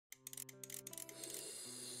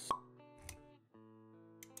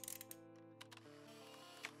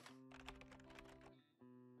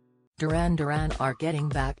Duran Duran are getting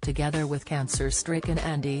back together with cancer-stricken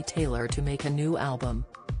Andy Taylor to make a new album.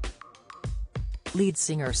 Lead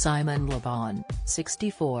singer Simon Le Bon,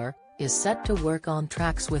 64, is set to work on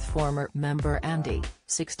tracks with former member Andy,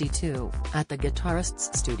 62, at the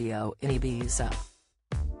guitarist's studio in Ibiza.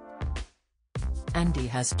 Andy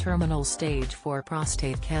has terminal stage 4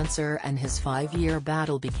 prostate cancer, and his 5-year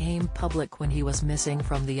battle became public when he was missing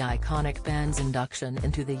from the iconic band's induction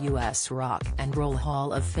into the US Rock and Roll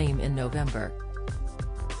Hall of Fame in November.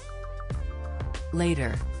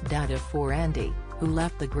 Later, Data for Andy, who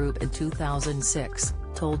left the group in 2006,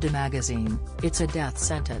 told the magazine, "It's a death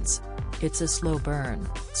sentence. It's a slow burn,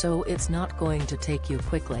 so it's not going to take you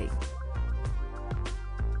quickly."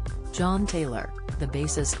 John Taylor, the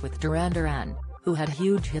bassist with Duran Duran, who had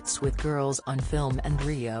huge hits with Girls on Film and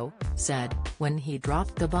Rio, said, when he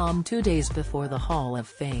dropped the bomb 2 days before the Hall of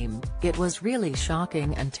Fame, "It was really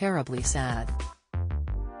shocking and terribly sad.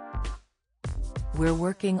 We're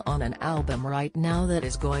working on an album right now that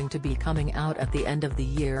is going to be coming out at the end of the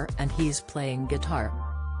year, and he's playing guitar.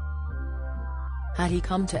 Had he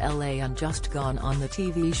come to LA and just gone on the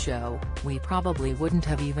TV show, we probably wouldn't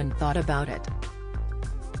have even thought about it.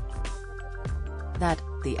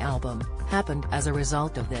 The album happened as a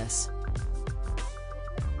result of this.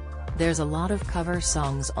 There's a lot of cover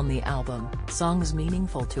songs on the album, songs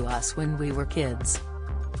meaningful to us when we were kids.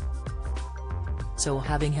 So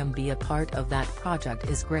having him be a part of that project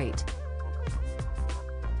is great."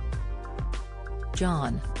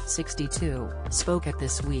 John, 62, spoke at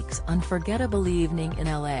this week's Unforgettable Evening in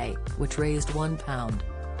LA, which raised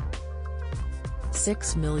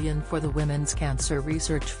 £1.6 million for the Women's Cancer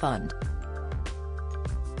Research Fund.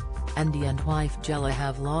 Andy and wife Jella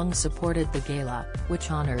have long supported the gala, which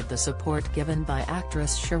honored the support given by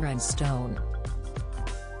actress Sharon Stone.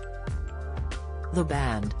 The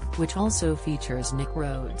band, which also features Nick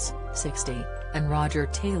Rhodes, 60, and Roger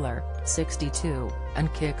Taylor, 62,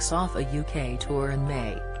 and kicks off a UK tour in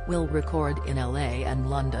May, will record in LA and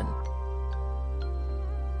London.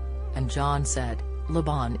 And John said, "Le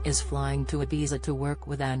Bon is flying to Ibiza to work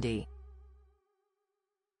with Andy.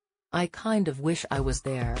 I kind of wish I was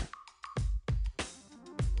there.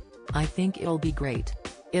 I think it'll be great.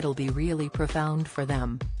 It'll be really profound for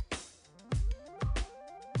them.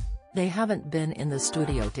 They haven't been in the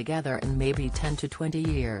studio together in maybe 10 to 20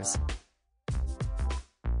 years."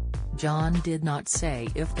 John did not say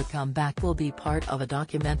if the comeback will be part of a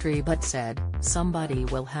documentary, but said, "Somebody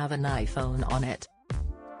will have an iPhone on it."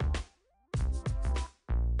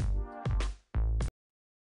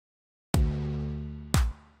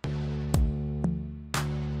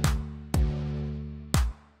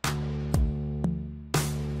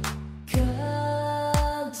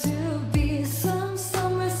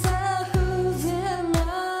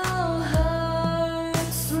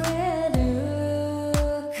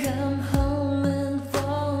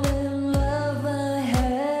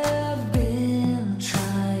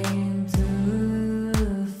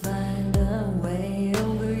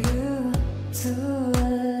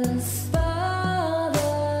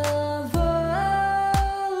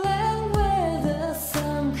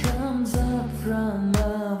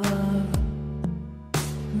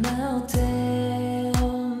 Now take